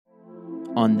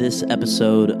On this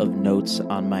episode of Notes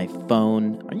on My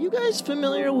Phone, are you guys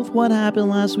familiar with what happened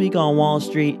last week on Wall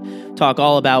Street? Talk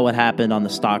all about what happened on the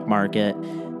stock market.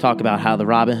 Talk about how the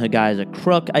Robinhood guy is a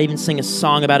crook. I even sing a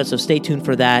song about it, so stay tuned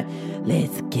for that.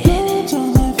 Let's get it.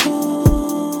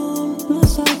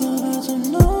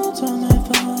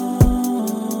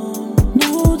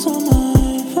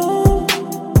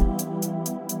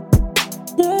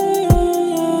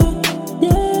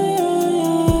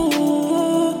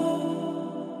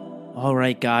 All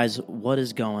right, guys, what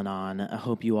is going on? I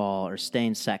hope you all are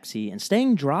staying sexy and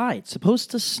staying dry. It's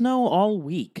supposed to snow all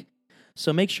week.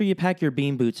 So make sure you pack your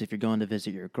bean boots if you're going to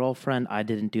visit your girlfriend. I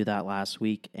didn't do that last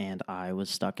week, and I was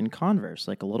stuck in Converse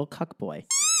like a little cuck boy.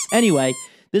 Anyway,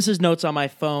 this is Notes on My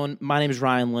Phone. My name is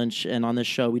Ryan Lynch, and on this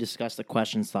show, we discuss the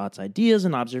questions, thoughts, ideas,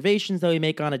 and observations that we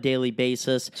make on a daily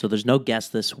basis. So there's no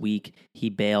guest this week. He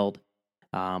bailed.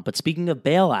 But speaking of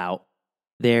bailout,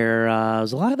 there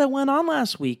was a lot of that went on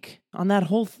last week on that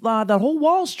whole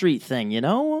Wall Street thing. You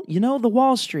know the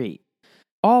Wall Street,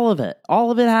 all of it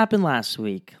happened last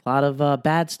week. A lot of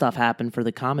bad stuff happened for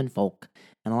the common folk,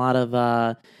 and a lot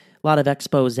of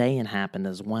exposing happened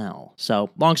as well.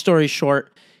 So, long story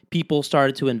short, people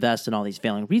started to invest in all these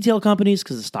failing retail companies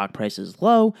because the stock price is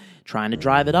low, trying to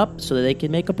drive it up so that they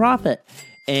can make a profit.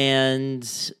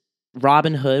 And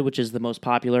Robinhood, which is the most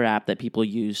popular app that people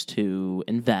use to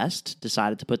invest,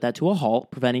 decided to put that to a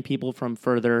halt, preventing people from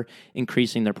further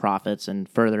increasing their profits and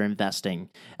further investing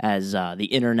as the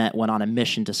internet went on a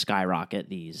mission to skyrocket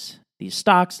these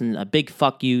stocks. And a big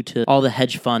fuck you to all the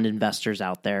hedge fund investors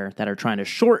out there that are trying to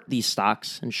short these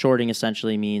stocks. And shorting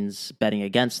essentially means betting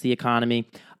against the economy.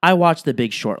 I watched The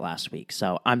Big Short last week,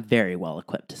 so I'm very well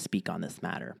equipped to speak on this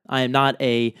matter. I am not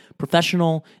a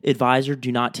professional advisor.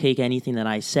 Do not take anything that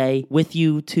I say with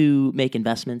you to make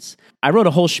investments. I wrote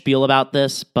a whole spiel about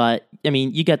this, but I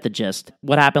mean, you get the gist.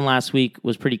 What happened last week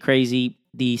was pretty crazy.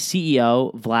 The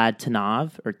CEO, Vlad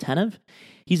Tenev,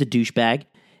 he's a douchebag.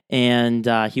 And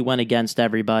he went against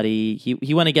everybody.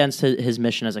 He went against his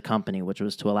mission as a company, which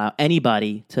was to allow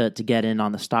anybody to get in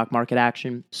on the stock market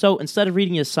action. So instead of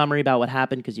reading a summary about what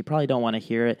happened, because you probably don't want to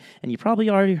hear it, and you probably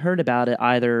already heard about it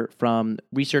either from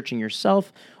researching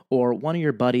yourself or one of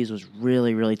your buddies was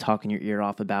really, really talking your ear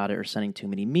off about it or sending too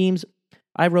many memes,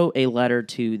 I wrote a letter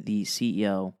to the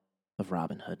CEO of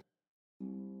Robinhood.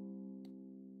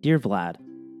 Dear Vlad,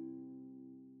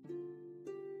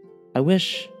 I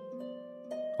wish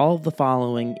all of the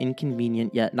following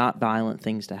inconvenient yet not violent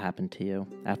things to happen to you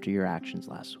after your actions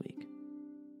last week.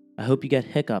 I hope you get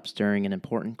hiccups during an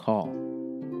important call.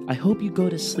 I hope you go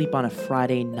to sleep on a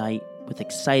Friday night with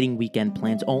exciting weekend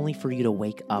plans only for you to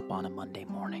wake up on a Monday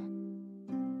morning.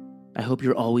 I hope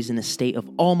you're always in a state of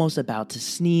almost about to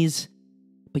sneeze,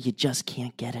 but you just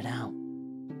can't get it out.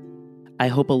 I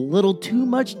hope a little too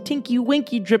much Tinky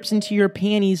Winky drips into your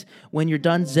panties when you're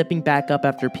done zipping back up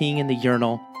after peeing in the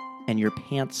urinal, and your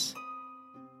pants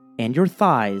and your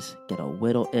thighs get a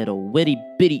little witty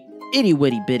bitty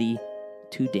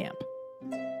too damp.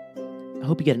 I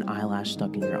hope you get an eyelash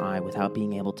stuck in your eye without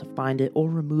being able to find it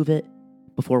or remove it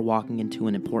before walking into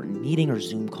an important meeting or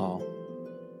Zoom call.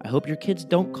 I hope your kids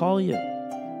don't call you.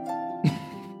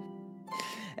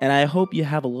 And I hope you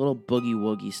have a little boogie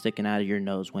woogie sticking out of your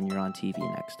nose when you're on TV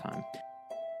next time.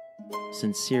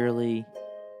 Sincerely,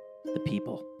 the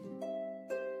people.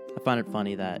 I find it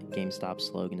funny that GameStop's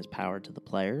slogan is power to the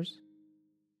players.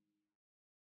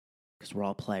 Because we're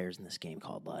all players in this game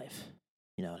called life.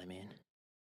 You know what I mean?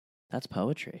 That's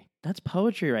poetry. That's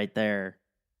poetry right there.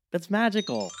 That's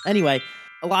magical. Anyway,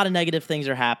 a lot of negative things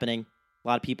are happening. A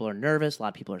lot of people are nervous. A lot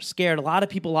of people are scared. A lot of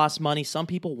people lost money. Some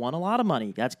people won a lot of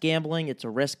money. That's gambling. It's a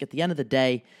risk. At the end of the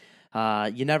day,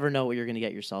 you never know what you're going to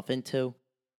get yourself into.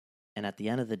 And at the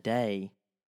end of the day,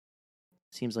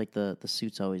 it seems like the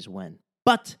suits always win.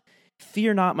 But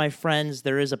fear not, my friends.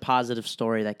 There is a positive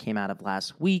story that came out of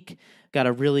last week. Got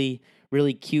a really,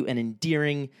 really cute and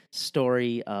endearing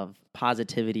story of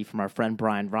positivity from our friend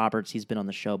Brian Roberts. He's been on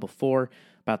the show before.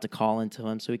 About to call into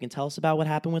him so he can tell us about what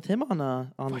happened with him on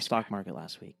the stock market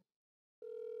last week.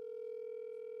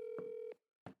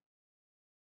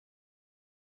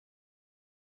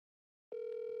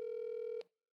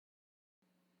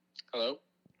 Hello.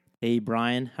 Hey,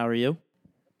 Brian. How are you?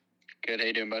 Good. How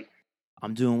you doing, bud?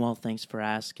 I'm doing well, thanks for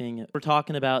asking. We're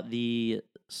talking about the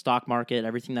stock market,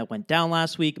 everything that went down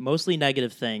last week, mostly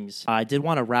negative things. I did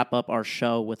want to wrap up our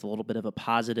show with a little bit of a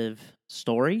positive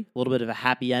story, a little bit of a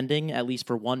happy ending, at least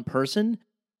for one person.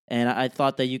 And I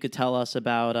thought that you could tell us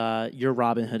about your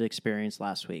Robinhood experience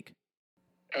last week.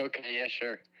 Okay, yeah,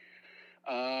 sure.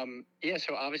 Yeah,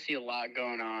 so obviously a lot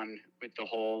going on with the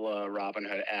whole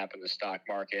Robinhood app and the stock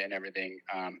market and everything.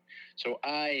 So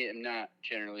I am not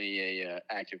generally a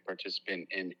active participant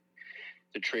in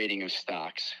the trading of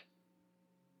stocks.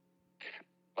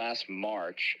 Last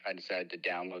March, I decided to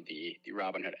download the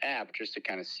Robinhood app just to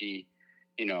kind of see,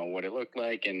 what it looked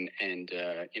like, and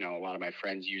a lot of my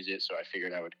friends use it, so I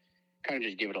figured I would kind of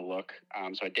just give it a look.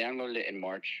 So I downloaded it in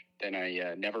March, then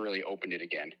I never really opened it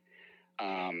again.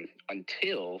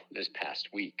 Until this past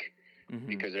week,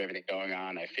 because of everything going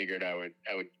on, I figured I would,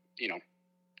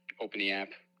 open the app,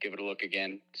 give it a look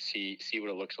again, see what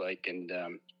it looks like.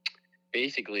 And,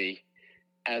 basically,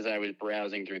 as I was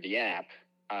browsing through the app,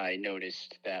 I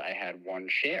noticed that I had one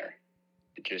share.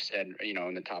 It just said,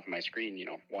 on the top of my screen,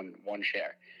 one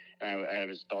share. And I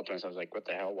was thought to myself, I was like, what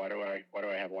the hell? Why do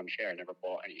I have one share? I never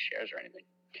bought any shares or anything.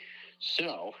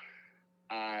 So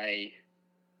I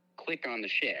click on the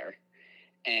share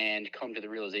and come to the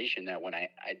realization that when I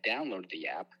downloaded the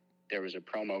app, there was a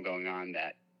promo going on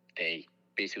that they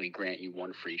basically grant you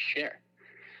one free share.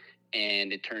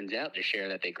 And it turns out the share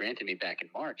that they granted me back in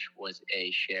March was a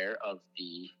share of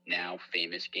the now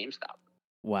famous GameStop.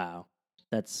 Wow.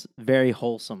 That's very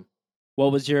wholesome.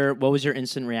 What was your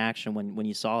instant reaction when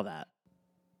you saw that?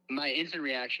 My instant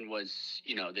reaction was,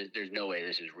 there's no way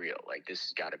this is real. Like, this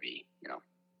has got to be,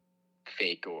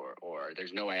 fake, or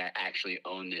there's no way I actually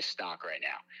own this stock right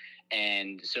now.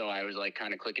 And so I was like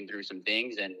kind of clicking through some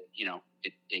things, and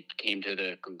it came to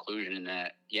the conclusion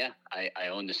that I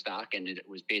own the stock, and it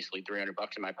was basically $300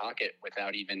 in my pocket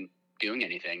without even doing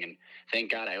anything. And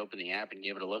thank God I opened the app and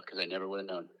gave it a look, because I never would have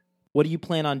known. What do you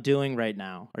plan on doing right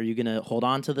now? Are you gonna hold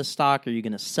on to the stock? Are you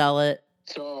gonna sell it?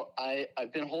 So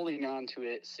I've been holding on to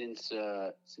it since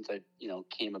I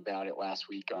came about it last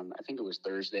week on, I think it was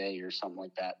Thursday or something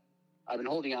like that. I've been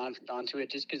holding on to it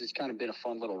just because it's kind of been a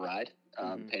fun little ride,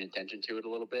 paying attention to it a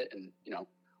little bit, and,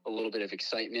 a little bit of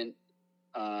excitement.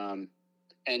 And,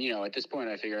 at this point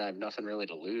I figure I have nothing really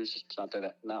to lose. It's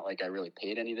not like I really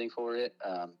paid anything for it.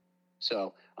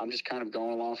 So I'm just kind of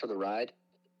going along for the ride.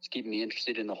 It's keeping me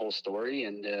interested in the whole story,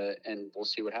 and we'll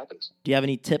see what happens. Do you have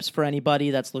any tips for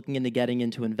anybody that's looking into getting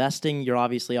into investing? You're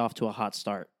obviously off to a hot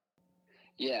start.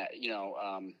 Yeah,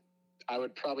 I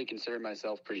would probably consider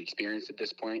myself pretty experienced at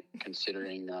this point,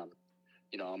 considering,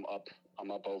 I'm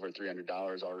up over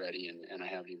 $300 already, and I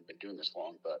haven't even been doing this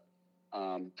long. But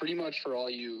pretty much for all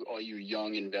you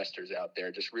young investors out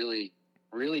there, just really,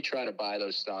 really try to buy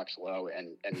those stocks low,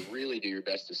 and really do your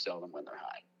best to sell them when they're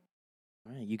high.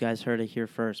 All right, you guys heard it here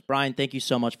first. Brian, thank you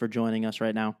so much for joining us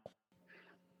right now.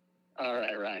 All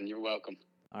right, Ryan, you're welcome.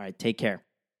 All right, take care.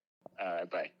 All right,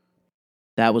 bye.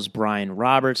 That was Brian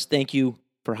Roberts. Thank you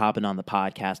for hopping on the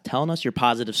podcast, telling us your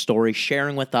positive story,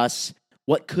 sharing with us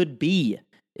what could be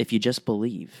if you just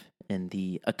believe in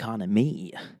the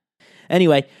economy.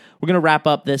 Anyway, we're going to wrap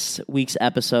up this week's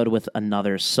episode with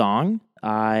another song.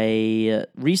 I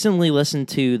recently listened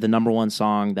to the number one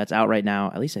song that's out right now,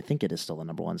 at least I think it is still the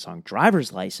number one song,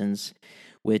 Driver's License,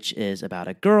 which is about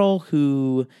a girl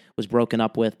who was broken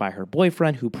up with by her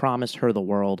boyfriend who promised her the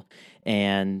world,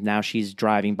 and now she's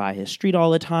driving by his street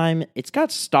all the time. It's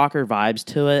got stalker vibes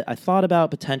to it. I thought about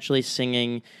potentially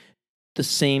singing the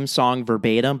same song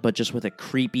verbatim, but just with a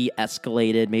creepy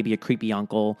escalated, maybe a creepy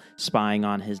uncle spying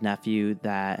on his nephew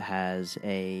that has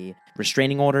a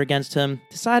restraining order against him.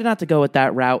 Decided not to go with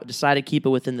that route, decided to keep it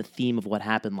within the theme of what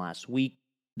happened last week.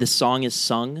 This song is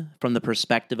sung from the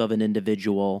perspective of an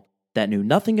individual that knew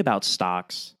nothing about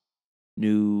stocks,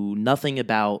 knew nothing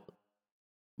about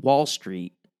Wall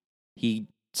Street. He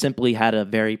simply had a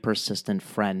very persistent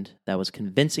friend that was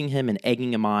convincing him and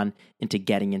egging him on into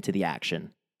getting into the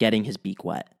action, getting his beak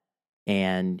wet.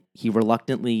 And he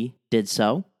reluctantly did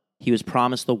so. He was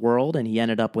promised the world, and he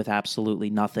ended up with absolutely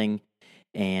nothing.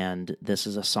 And this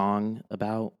is a song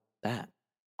about that.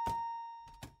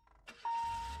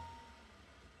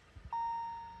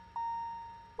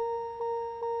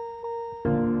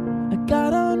 I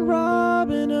got on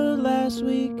Robinhood last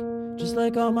week, just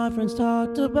like all my friends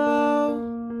talked about.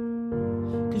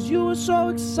 'Cause you were so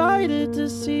excited to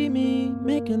see me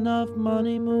make enough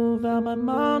money, move out my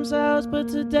mom's house. But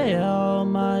today all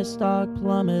my stock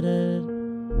plummeted,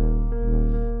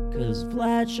 'cause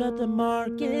Vlad shut the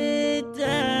market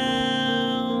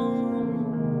down.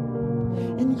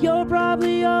 And you're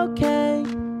probably okay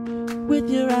with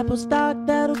your Apple stock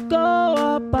that'll go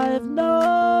up, I have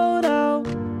no doubt.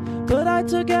 But I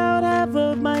took out half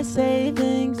of my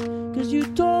savings, 'cause you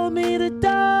told me to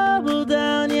double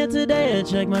down. Yeah, today I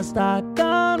checked my stock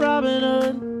on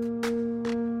Robinhood,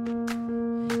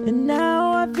 and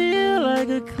now I feel like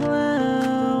a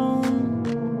clown.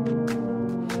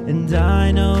 And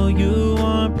I know you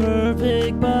aren't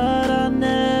perfect, but I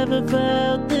never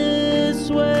felt this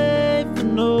way for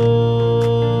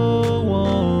no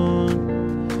one.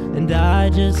 And I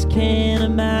just can't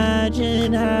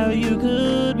imagine how you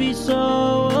could be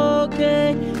so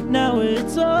okay. Now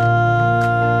it's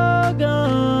all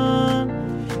gone.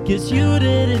 Guess you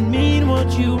didn't mean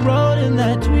what you wrote in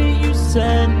that tweet you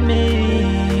sent me.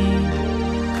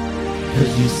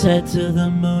 'Cause you said to the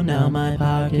moon, now my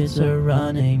pockets are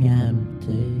running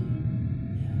empty.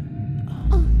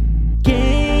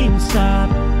 GameStop,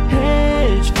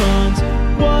 hedge funds,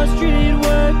 Wall Street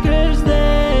workers,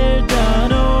 they're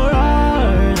done, or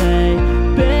are they?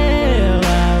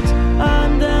 Bailouts,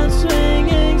 I'm down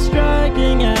swinging,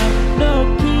 striking out,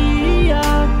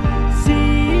 Nokia,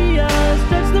 see us,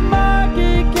 stretch the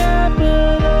market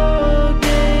capital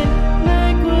gain,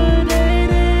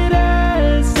 liquidated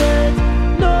assets,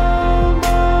 no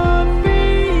more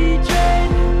free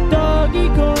trade, doggy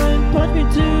coin, punch me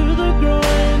to the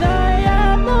groin, I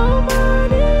have no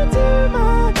money to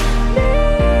my name.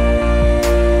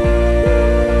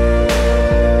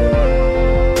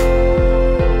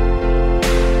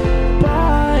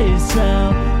 Buy,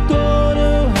 sell, go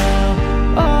to hell,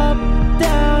 up,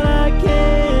 down, I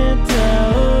can't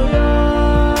tell.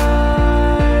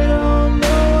 I don't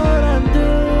know what I'm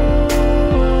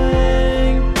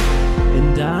doing.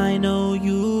 And I know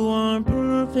you aren't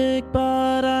perfect,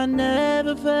 but I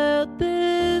never felt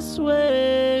this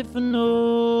way for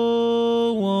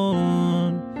no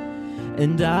one.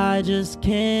 And I just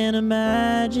can't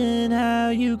imagine how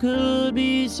you could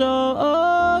be so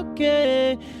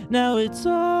okay. Now it's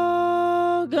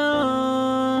all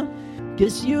gone.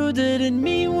 Guess you didn't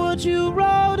mean what you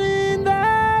wrote in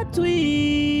that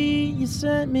tweet you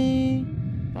sent me.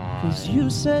 'Cause you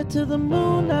said to the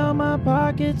moon, now my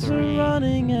pockets are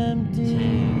running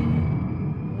empty.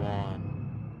 1.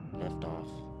 Lift off.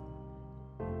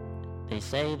 They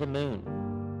say the moon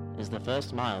is the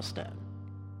first milestone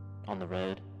on the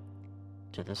road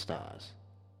to the stars.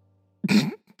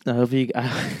 I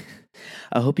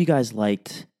hope you guys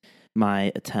liked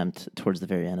my attempt towards the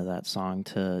very end of that song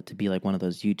to be like one of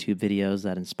those YouTube videos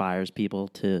that inspires people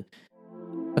to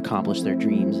accomplish their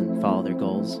dreams and follow their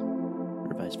goals,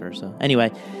 or vice versa.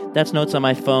 Anyway, that's notes on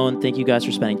my phone. Thank you guys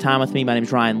for spending time with me. My name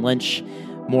is Ryan Lynch.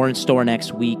 More in store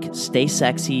next week. Stay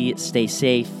sexy, stay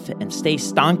safe, and stay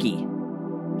stonky.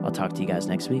 I'll talk to you guys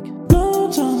next week.